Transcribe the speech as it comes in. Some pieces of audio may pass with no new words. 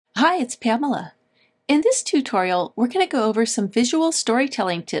Hi, it's Pamela. In this tutorial, we're going to go over some visual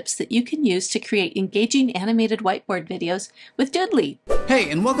storytelling tips that you can use to create engaging animated whiteboard videos with Doodly.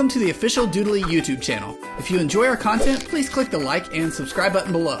 Hey, and welcome to the official Doodly YouTube channel. If you enjoy our content, please click the like and subscribe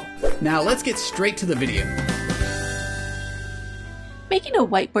button below. Now let's get straight to the video. Making a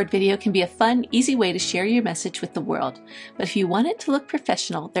whiteboard video can be a fun, easy way to share your message with the world. But if you want it to look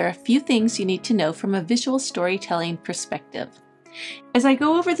professional, there are a few things you need to know from a visual storytelling perspective. As I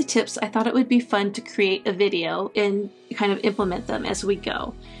go over the tips, I thought it would be fun to create a video and kind of implement them as we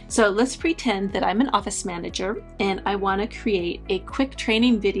go. So let's pretend that I'm an office manager and I want to create a quick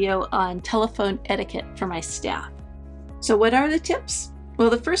training video on telephone etiquette for my staff. So what are the tips? Well,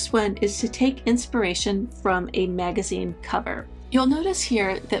 the first one is to take inspiration from a magazine cover. You'll notice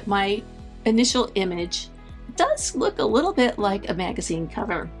here that my initial image does look a little bit like a magazine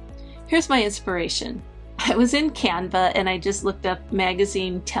cover. Here's my inspiration. I was in Canva and I just looked up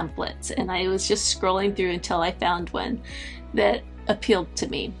magazine templates and I was just scrolling through until I found one that appealed to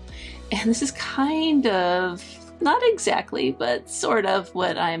me. And this is kind of, not exactly, but sort of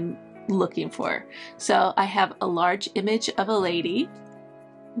what I'm looking for. So I have a large image of a lady,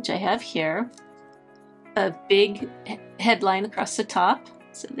 which I have here, a big headline across the top,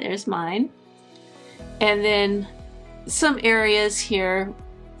 so there's mine, and then some areas here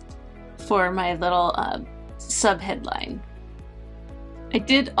for my little sub-headline. I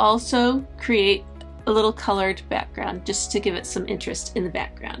did also create a little colored background just to give it some interest in the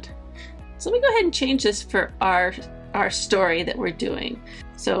background. So let me go ahead and change this for our story that we're doing.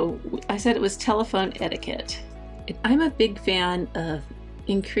 So I said it was telephone etiquette. And I'm a big fan of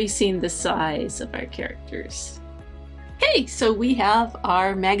increasing the size of our characters. Okay, so we have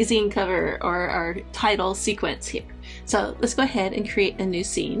our magazine cover or our title sequence here. So let's go ahead and create a new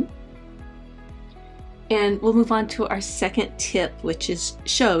scene. And we'll move on to our second tip, which is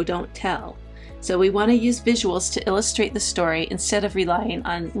show, don't tell. So we want to use visuals to illustrate the story instead of relying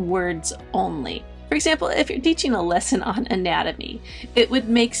on words only. For example, if you're teaching a lesson on anatomy, it would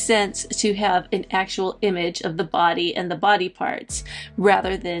make sense to have an actual image of the body and the body parts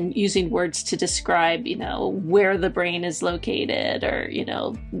rather than using words to describe, where the brain is located or,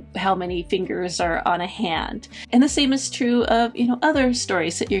 how many fingers are on a hand. And the same is true of, other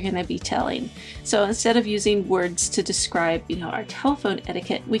stories that you're going to be telling. So instead of using words to describe, our telephone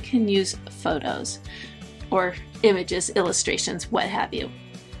etiquette, we can use photos or images, illustrations, what have you.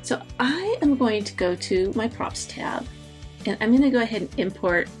 So I am going to go to my props tab and I'm going to go ahead and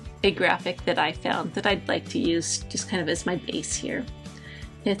import a graphic that I found that I'd like to use just kind of as my base here.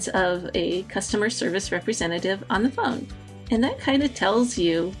 It's of a customer service representative on the phone, and that kind of tells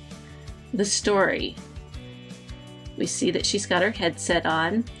you the story. We see that she's got her headset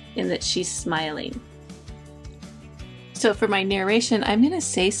on and that she's smiling. So for my narration, I'm going to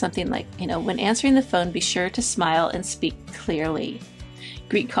say something like, when answering the phone, be sure to smile and speak clearly.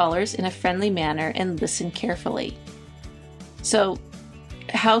 Greet callers in a friendly manner and listen carefully. So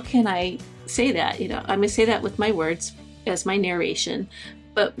how can I say that? I'm going to say that with my words as my narration,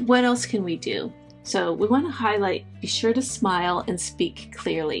 but what else can we do? So we want to highlight, be sure to smile and speak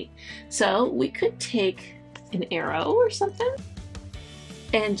clearly. So we could take an arrow or something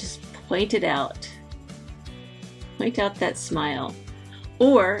and just point it out. Point out that smile.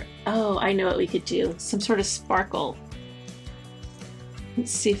 Or, oh, I know what we could do. Some sort of sparkle.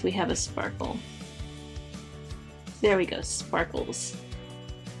 Let's see if we have a sparkle. There we go, sparkles.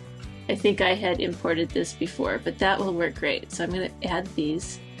 I think I had imported this before, but that will work great. So I'm going to add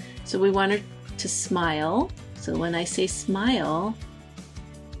these. So we want her to smile. So when I say smile,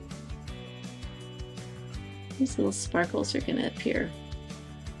 these little sparkles are going to appear.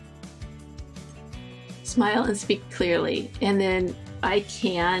 Smile and speak clearly. And then I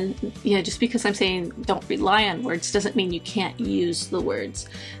can, just because I'm saying don't rely on words doesn't mean you can't use the words.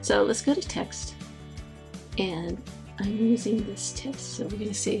 So let's go to text. And I'm using this text, so we're going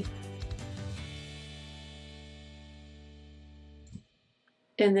to say,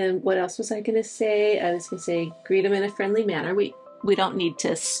 and then what else was I going to say? I was going to say, greet them in a friendly manner. We don't need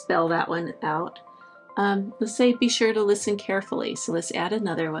to spell that one out. Let's say, be sure to listen carefully. So let's add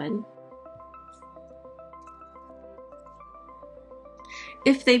another one.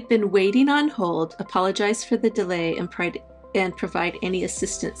 If they've been waiting on hold, apologize for the delay and provide any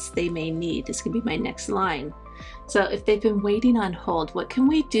assistance they may need. This can be my next line. So if they've been waiting on hold, what can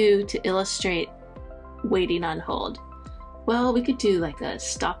we do to illustrate waiting on hold? Well, we could do like a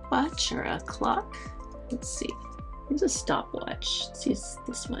stopwatch or a clock. Let's see. Here's a stopwatch. Let's use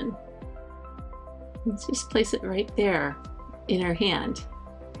this one. Let's just place it right there in her hand.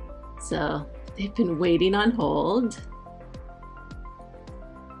 So they've been waiting on hold.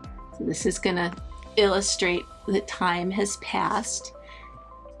 This is going to illustrate that time has passed.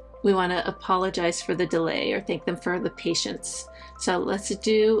 We want to apologize for the delay or thank them for the patience. So let's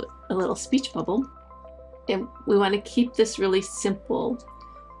do a little speech bubble. And we want to keep this really simple.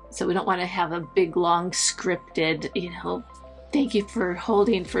 So we don't want to have a big, long, scripted, thank you for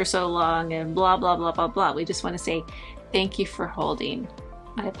holding for so long and blah, blah, blah, blah, blah. We just want to say, thank you for holding.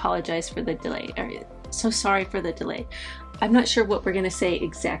 I apologize for the delay. Or, so sorry for the delay. I'm not sure what we're going to say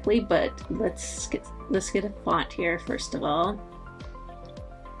exactly, but let's get a font here first of all.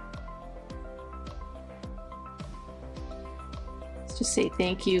 Let's just say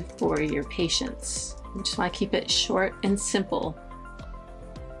thank you for your patience. I just want to keep it short and simple.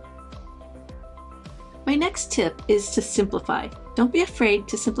 My next tip is to simplify. Don't be afraid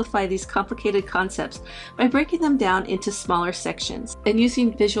to simplify these complicated concepts by breaking them down into smaller sections and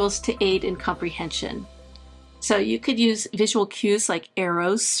using visuals to aid in comprehension. So you could use visual cues like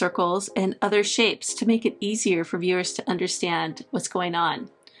arrows, circles, and other shapes to make it easier for viewers to understand what's going on.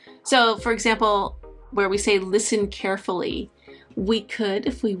 So for example, where we say listen carefully, we could,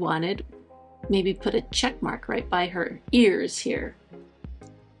 if we wanted, maybe put a check mark right by her ears here.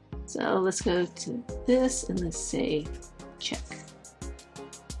 So let's go to this and let's say check.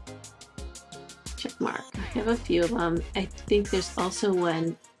 Check mark. I have a few of them. I think there's also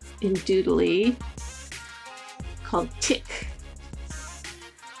one in Doodly called tick.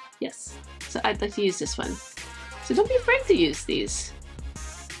 Yes, so I'd like to use this one. So don't be afraid to use these.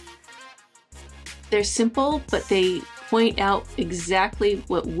 They're simple, but they point out exactly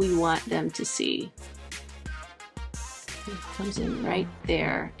what we want them to see. It comes in right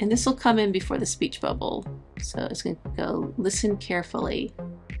there. And this will come in before the speech bubble. So it's going to go listen carefully.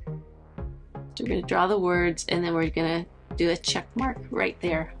 So we're going to draw the words and then we're going to do a check mark right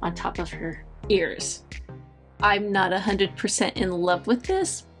there on top of her ears. I'm not 100% in love with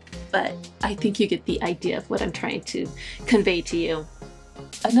this, but I think you get the idea of what I'm trying to convey to you.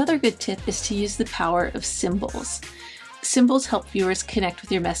 Another good tip is to use the power of symbols. Symbols help viewers connect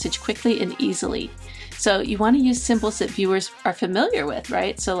with your message quickly and easily. So you want to use symbols that viewers are familiar with,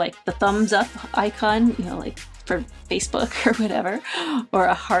 right? So like the thumbs up icon, like for Facebook or whatever, or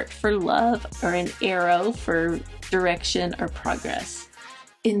a heart for love, or an arrow for direction or progress.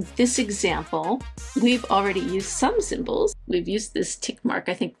 In this example, we've already used some symbols. We've used this tick mark.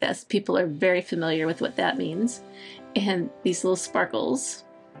 I think that people are very familiar with what that means. And these little sparkles.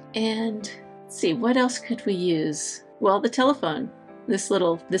 And let's see, what else could we use? Well, the telephone. This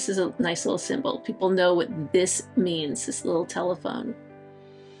is a nice little symbol. People know what this means, this little telephone.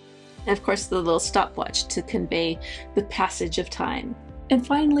 And of course, the little stopwatch to convey the passage of time. And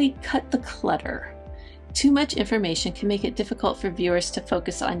finally, cut the clutter. Too much information can make it difficult for viewers to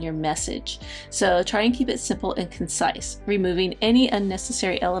focus on your message. So try and keep it simple and concise, removing any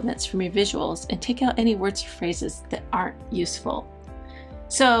unnecessary elements from your visuals and take out any words or phrases that aren't useful.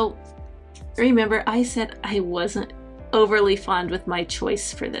 So remember, I said I wasn't overly fond with my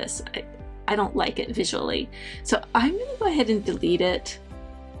choice for this. I don't like it visually. So I'm going to go ahead and delete it.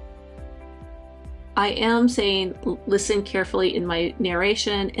 I am saying listen carefully in my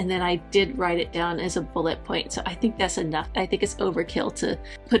narration, and then I did write it down as a bullet point. So I think that's enough. I think it's overkill to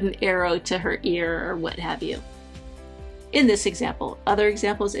put an arrow to her ear or what have you. In this example, other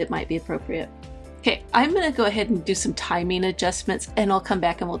examples, it might be appropriate. Okay, I'm going to go ahead and do some timing adjustments and I'll come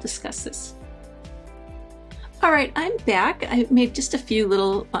back and we'll discuss this. All right, I'm back. I made just a few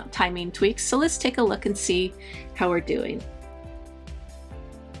little timing tweaks. So let's take a look and see how we're doing.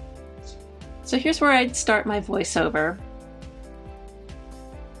 So here's where I'd start my voiceover.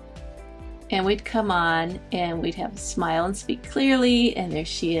 And we'd come on and we'd have smile and speak clearly, and there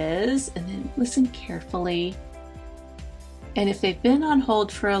she is, and then listen carefully. And if they've been on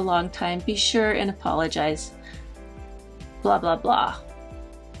hold for a long time, be sure and apologize. Blah, blah, blah.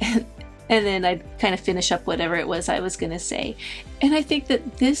 And then I'd kind of finish up whatever it was I was going to say. And I think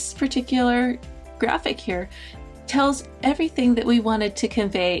that this particular graphic here tells everything that we wanted to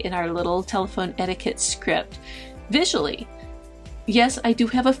convey in our little telephone etiquette script visually. Yes, I do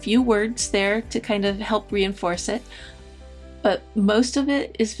have a few words there to kind of help reinforce it, but most of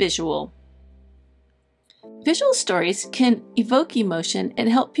it is visual. Visual stories can evoke emotion and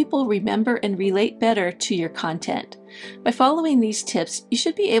help people remember and relate better to your content. By following these tips, you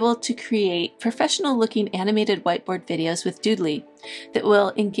should be able to create professional-looking animated whiteboard videos with Doodly that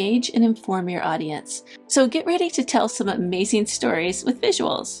will engage and inform your audience. So get ready to tell some amazing stories with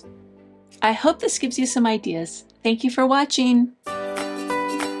visuals. I hope this gives you some ideas. Thank you for watching.